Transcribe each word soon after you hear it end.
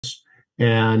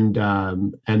And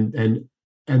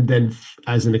then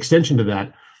as an extension to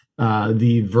that,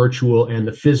 the virtual and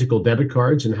the physical debit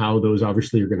cards and how those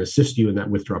obviously are going to assist you in that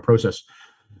withdrawal process.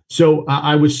 So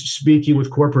I was speaking with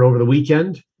corporate over the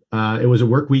weekend. It was a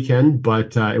work weekend,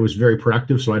 but it was very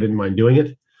productive, so I didn't mind doing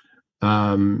it.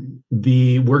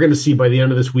 We're going to see by the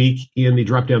end of this week in the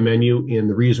drop-down menu in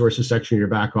the resources section of your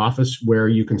back office where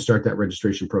you can start that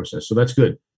registration process. So that's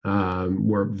good.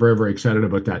 We're very, very excited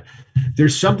about that.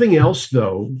 There's something else,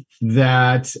 though,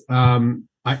 that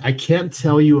I can't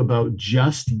tell you about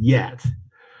just yet,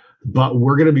 but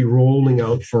we're going to be rolling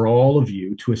out for all of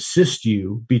you to assist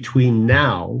you between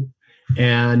now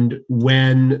and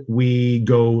when we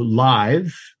go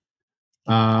live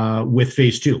with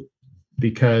phase two,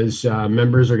 because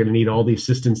members are going to need all the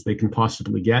assistance they can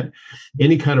possibly get.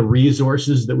 Any kind of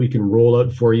resources that we can roll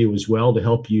out for you as well to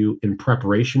help you in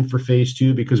preparation for phase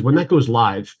two, because when that goes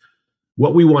live,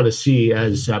 what we want to see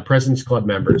as President's Club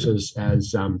members,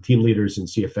 as team leaders in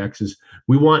CFX, is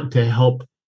we want to help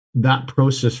that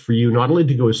process for you not only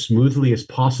to go as smoothly as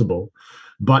possible,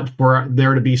 but for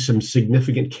there to be some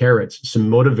significant carrots, some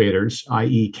motivators,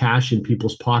 i.e. cash in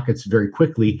people's pockets very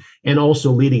quickly, and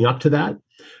also leading up to that,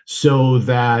 so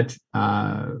that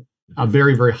a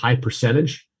very, very high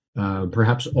percentage,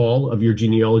 perhaps all of your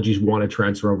genealogies want to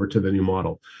transfer over to the new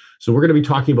model. So we're going to be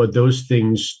talking about those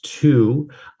things too.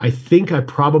 I think I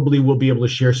probably will be able to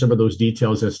share some of those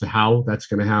details as to how that's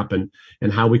going to happen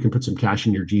and how we can put some cash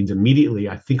in your genes immediately.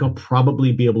 I think I'll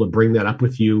probably be able to bring that up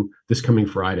with you this coming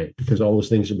Friday, because all those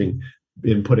things are being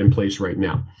put in place right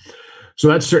now. So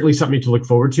that's certainly something to look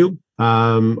forward to.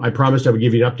 I promised I would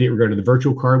give you an update regarding the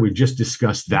virtual card. We've just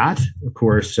discussed that. Of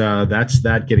course, that's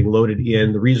that getting loaded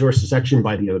in the resources section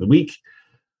by the end of the week.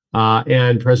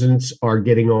 And presidents are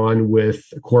getting on with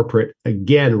corporate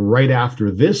again right after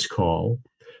this call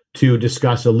to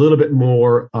discuss a little bit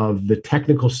more of the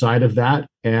technical side of that,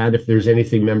 and if there's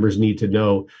anything members need to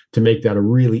know to make that a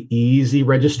really easy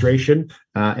registration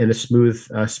and a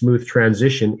smooth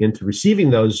transition into receiving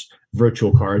those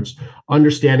virtual cards,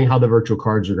 understanding how the virtual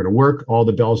cards are going to work, all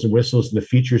the bells and whistles and the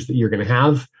features that you're going to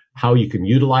have, how you can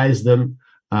utilize them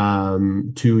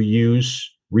to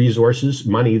use resources,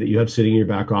 money that you have sitting in your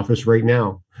back office right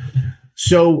now.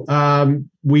 So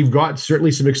we've got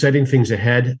certainly some exciting things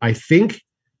ahead. I think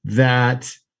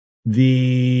that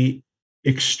the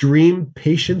extreme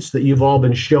patience that you've all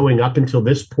been showing up until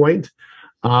this point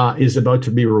is about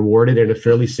to be rewarded in a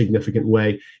fairly significant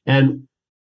way. And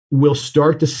we'll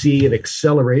start to see an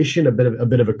acceleration, a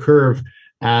bit of a curve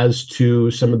as to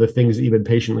some of the things that you've been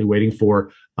patiently waiting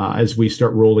for as we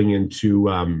start rolling into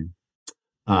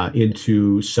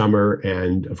summer,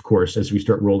 and of course as we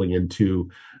start rolling into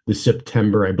the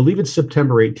September, I believe it's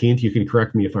September 18th, you can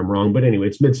correct me if I'm wrong, but anyway,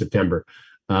 it's mid-September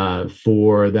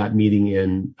for that meeting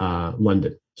in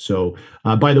London. So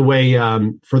by the way,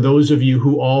 for those of you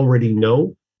who already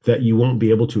know that you won't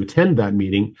be able to attend that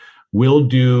meeting,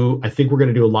 I think we're going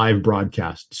to do a live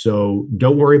broadcast. So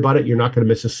don't worry about it. You're not going to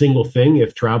miss a single thing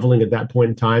if traveling at that point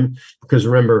in time, because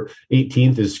remember,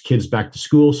 18th is kids back to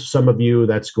school. So some of you,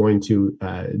 that's going to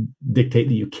dictate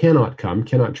that you cannot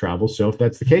travel. So if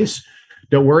that's the case,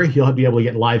 don't worry. You'll be able to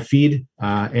get live feed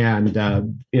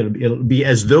and it'll be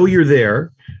as though you're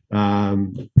there.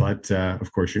 But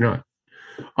of course you're not.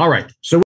 All right. So